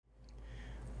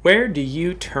Where do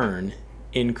you turn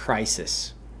in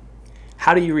crisis?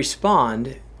 How do you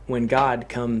respond when God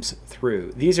comes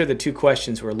through? These are the two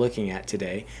questions we're looking at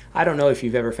today. I don't know if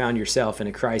you've ever found yourself in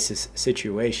a crisis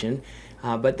situation,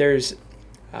 but there's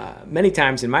many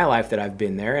times in my life that I've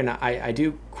been there, and I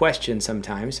do question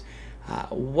sometimes,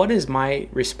 what is my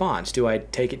response? Do I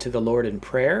take it to the Lord in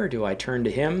prayer? Do I turn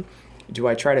to Him? Do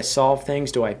I try to solve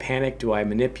things? Do I panic? Do I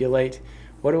manipulate?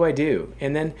 What do I do?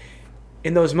 And then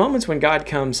in those moments when God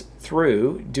comes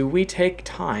through, do we take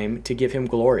time to give Him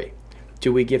glory?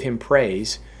 Do we give Him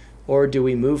praise? Or do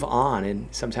we move on and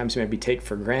sometimes maybe take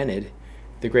for granted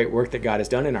the great work that God has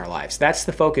done in our lives? That's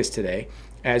the focus today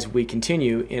as we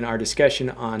continue in our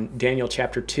discussion on Daniel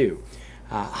chapter 2.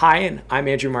 Hi, and I'm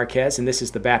Andrew Marquez, and this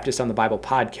is the Baptist on the Bible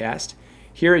podcast.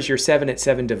 Here is your 7 at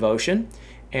 7 devotion,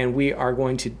 and we are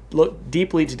going to look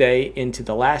deeply today into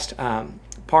the last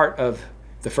part of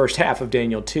the first half of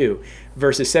Daniel 2,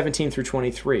 verses 17 through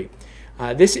 23.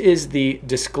 This is the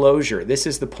disclosure. This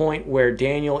is the point where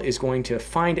Daniel is going to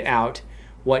find out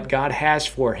what God has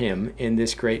for him in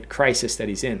this great crisis that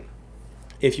he's in.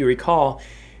 If you recall,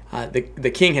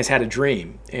 the king has had a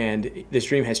dream, and this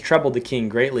dream has troubled the king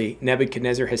greatly.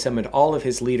 Nebuchadnezzar has summoned all of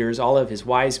his leaders, all of his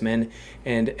wise men,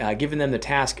 and given them the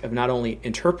task of not only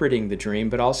interpreting the dream,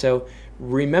 but also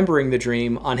remembering the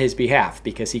dream on his behalf,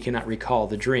 because he cannot recall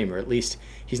the dream, or at least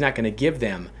he's not going to give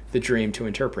them the dream to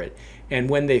interpret. And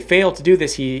when they failed to do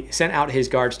this, he sent out his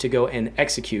guards to go and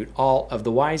execute all of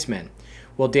the wise men.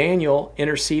 Well, Daniel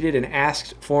interceded and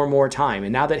asked for more time,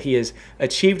 and now that he has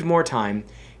achieved more time,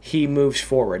 he moves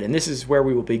forward. And this is where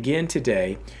we will begin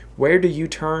today. Where do you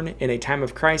turn in a time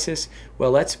of crisis?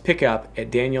 Well, let's pick up at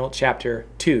Daniel chapter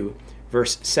 2,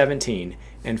 verse 17,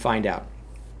 and find out.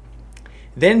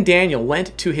 Then Daniel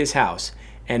went to his house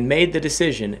and made the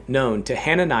decision known to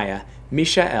Hananiah,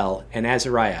 Mishael, and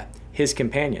Azariah, his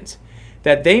companions,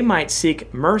 that they might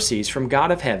seek mercies from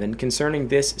God of heaven concerning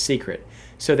this secret,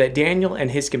 so that Daniel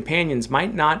and his companions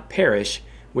might not perish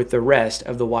with the rest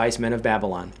of the wise men of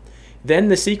Babylon. Then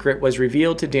the secret was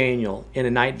revealed to Daniel in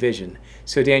a night vision.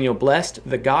 So Daniel blessed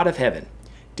the God of heaven.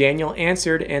 Daniel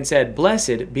answered and said,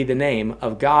 Blessed be the name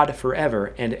of God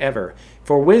forever and ever,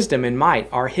 for wisdom and might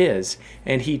are His,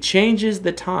 and He changes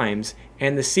the times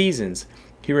and the seasons.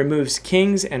 He removes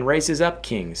kings and raises up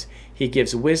kings. He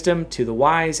gives wisdom to the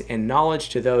wise and knowledge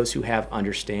to those who have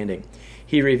understanding.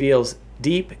 He reveals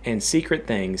deep and secret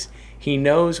things. He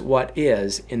knows what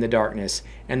is in the darkness,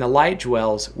 and the light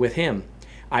dwells with Him.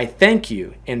 I thank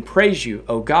you and praise you,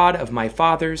 O God of my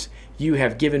fathers. You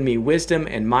have given me wisdom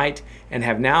and might, and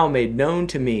have now made known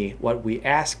to me what we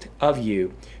asked of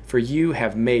you, for you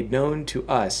have made known to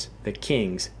us the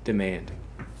king's demand.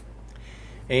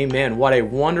 Amen. What a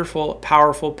wonderful,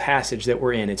 powerful passage that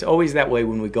we're in. It's always that way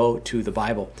when we go to the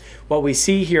Bible. What we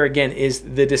see here again is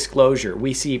the disclosure.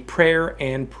 We see prayer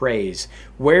and praise.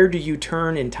 Where do you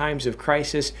turn in times of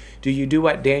crisis? Do you do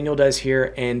what Daniel does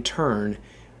here and turn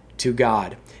to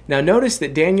God? Now notice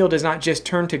that Daniel does not just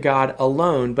turn to God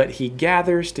alone, but he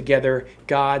gathers together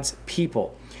God's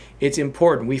people. It's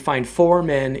important. We find 4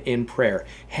 men in prayer: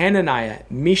 Hananiah,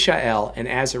 Mishael, and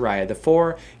Azariah. The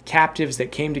 4 captives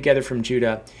that came together from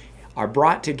Judah are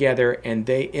brought together, and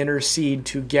they intercede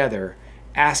together,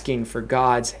 asking for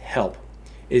God's help.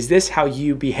 Is this how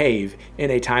you behave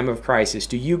in a time of crisis?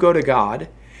 Do you go to God,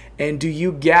 and do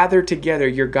you gather together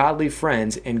your godly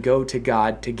friends and go to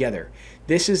God together?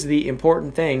 This is the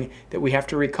important thing that we have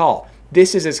to recall.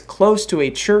 This is as close to a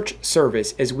church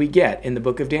service as we get in the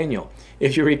book of Daniel.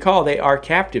 If you recall, they are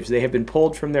captives. They have been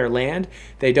pulled from their land.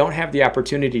 They don't have the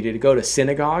opportunity to go to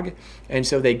synagogue. And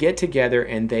so they get together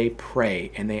and they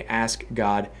pray and they ask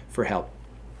God for help.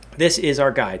 This is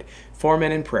our guide, 4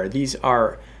 men in prayer. These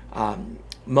are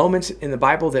moments in the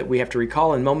Bible that we have to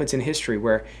recall, and moments in history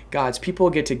where God's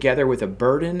people get together with a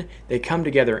burden. They come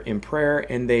together in prayer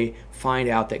and they find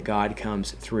out that God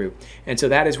comes through. And so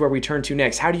that is where we turn to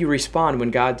next. How do you respond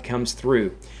when God comes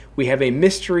through? We have a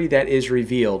mystery that is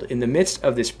revealed. In the midst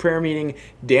of this prayer meeting,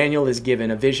 Daniel is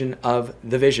given a vision of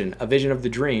the vision, a vision of the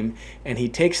dream, and he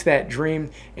takes that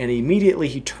dream and immediately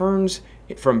he turns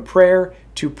from prayer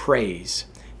to praise.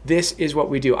 This is what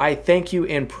we do. I thank you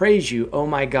and praise you, oh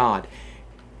my God.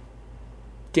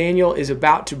 Daniel is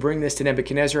about to bring this to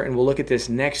Nebuchadnezzar, and we'll look at this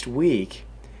next week.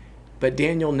 But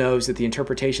Daniel knows that the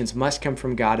interpretations must come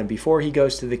from God, and before he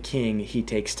goes to the king, he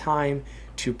takes time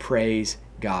to praise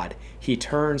God. He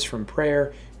turns from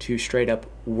prayer to straight up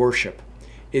worship.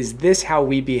 Is this how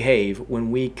we behave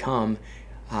when we come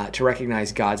to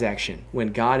recognize God's action?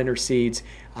 When God intercedes,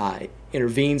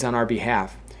 intervenes on our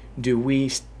behalf, do we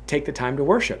take the time to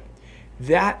worship?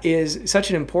 That is such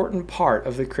an important part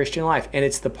of the Christian life, and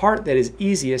it's the part that is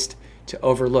easiest to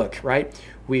overlook, right?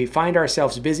 We find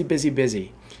ourselves busy, busy,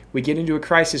 busy. We get into a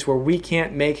crisis where we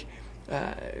can't make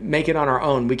it on our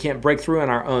own. We can't break through on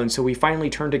our own. So we finally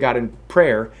turn to God in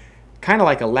prayer, kind of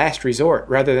like a last resort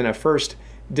rather than a first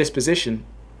disposition.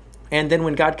 And then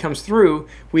when God comes through,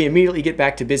 we immediately get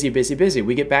back to busy, busy, busy.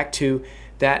 We get back to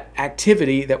that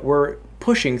activity that we're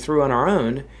pushing through on our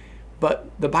own. But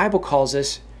the Bible calls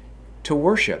us to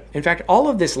worship. In fact, all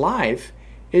of this life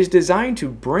is designed to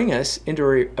bring us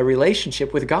into a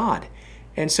relationship with God.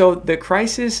 And so the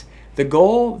crisis, the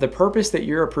goal, the purpose that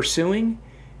you're pursuing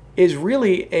is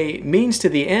really a means to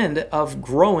the end of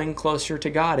growing closer to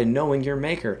God and knowing your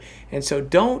Maker. And so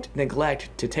don't neglect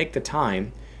to take the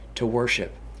time to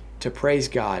worship, to praise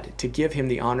God, to give Him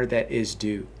the honor that is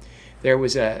due. There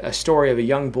was a story of a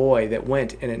young boy that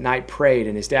went and at night prayed,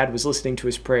 and his dad was listening to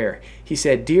his prayer. He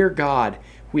said, "Dear God,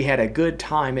 we had a good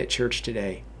time at church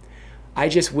today. I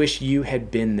just wish you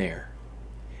had been there."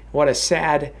 What a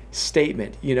sad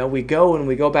statement. We go and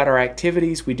we go about our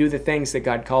activities, we do the things that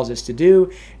God calls us to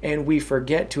do, and we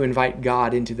forget to invite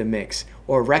God into the mix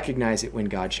or recognize it when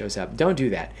God shows up. Don't do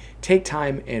that. Take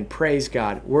time and praise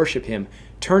God, worship Him,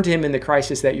 turn to Him in the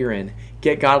crisis that you're in,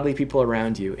 get godly people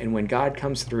around you, and when God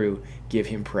comes through, give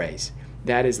Him praise.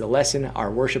 That is the lesson, our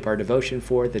worship, our devotion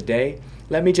for the day.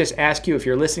 Let me just ask you, if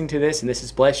you're listening to this and this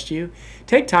has blessed you,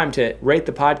 take time to rate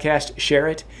the podcast, share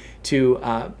it, to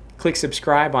click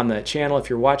subscribe on the channel if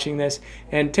you're watching this,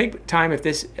 and take time, if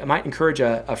this might encourage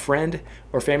a friend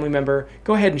or family member,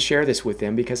 go ahead and share this with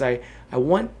them, because I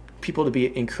want people to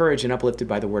be encouraged and uplifted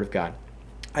by the Word of God.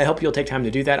 I hope you'll take time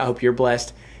to do that. I hope you're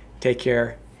blessed. Take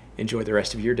care. Enjoy the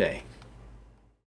rest of your day.